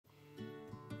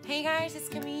Hey guys, it's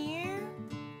Kamiyu.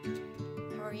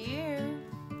 How are you?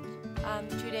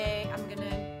 Today I'm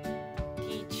gonna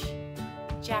teach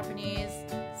Japanese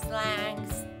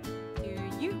slangs to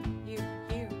you.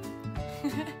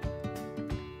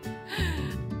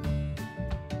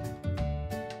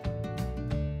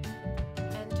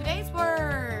 And today's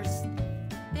words: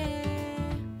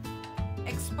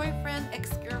 ex-boyfriend,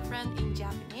 ex-girlfriend in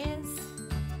Japanese.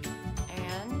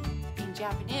 And in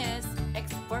Japanese,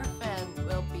 ex-boyfriend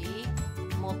will be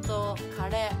moto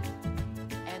kare,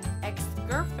 and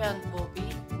ex-girlfriend will be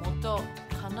moto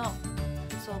kano.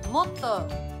 So moto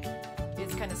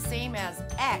is kind of same as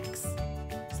ex.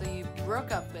 So you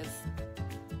broke up with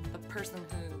the person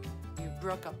who you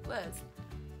broke up with.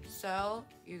 So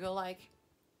you go like,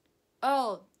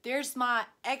 oh, there's my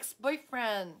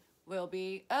ex-boyfriend, will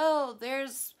be, oh,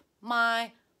 there's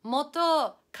my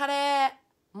moto kare.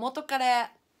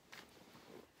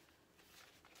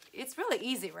 It's really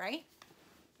easy, right?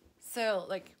 So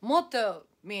like moto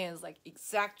means like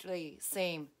exactly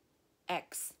same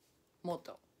ex,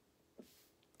 moto.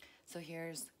 So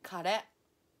here's kare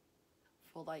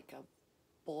for like a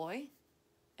boy,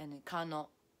 and kano,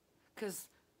 because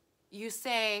you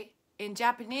say in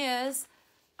Japanese,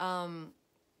 you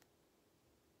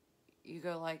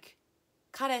go like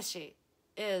kareshi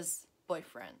is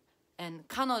boyfriend and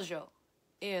kanojo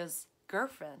is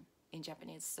girlfriend in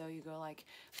Japanese. So you go like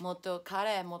moto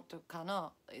kare, moto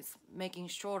kano is making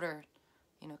shorter,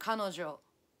 you know, kanojo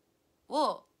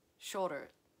wo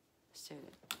shorter.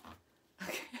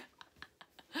 Okay.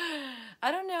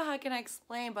 I don't know how can I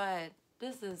explain, but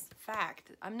this is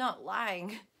fact. I'm not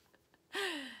lying.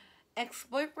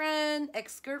 Ex-boyfriend,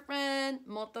 ex-girlfriend,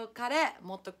 moto kare,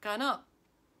 moto kano.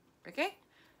 Okay?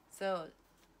 So,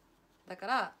 だか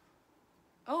ら、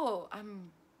oh,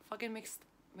 I'm fucking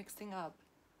mixing up.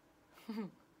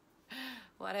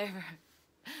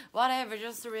 Whatever,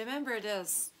 just remember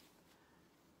this.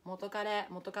 Moto kare,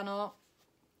 moto kano.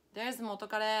 There's moto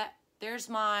kare, there's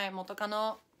my moto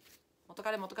kano. Moto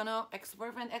kare, moto kano,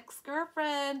 ex-boyfriend,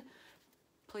 ex-girlfriend.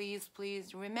 Please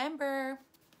remember.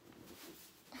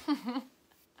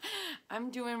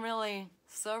 I'm doing really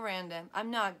so random.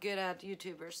 I'm not good at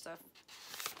YouTuber stuff.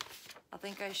 I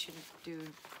think I should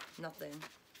do nothing.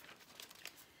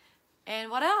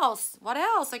 And what else? What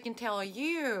else I can tell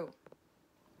you?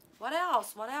 What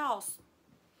else?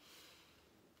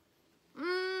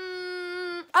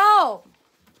 Oh,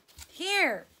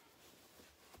 here.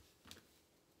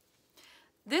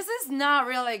 This is not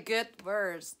really good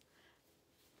words.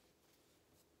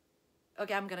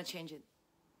 Okay, I'm gonna change it.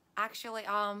 Actually,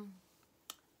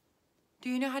 do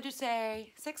you know how to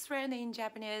say sex friend in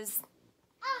Japanese?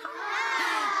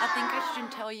 I think I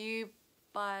shouldn't tell you,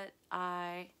 but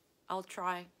I'll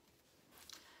try.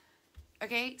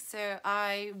 Okay, so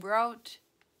I wrote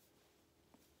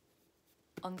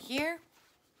on here,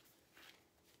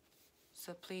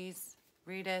 so please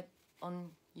read it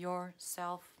on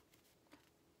yourself.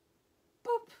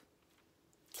 Boop.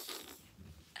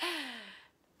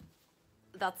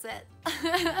 That's it.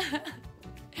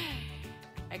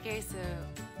 Okay, so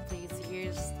please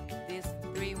use these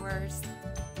 3 words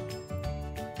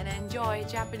and enjoy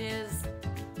Japanese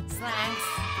slangs.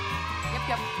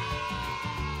 Yep.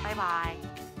 Bye bye.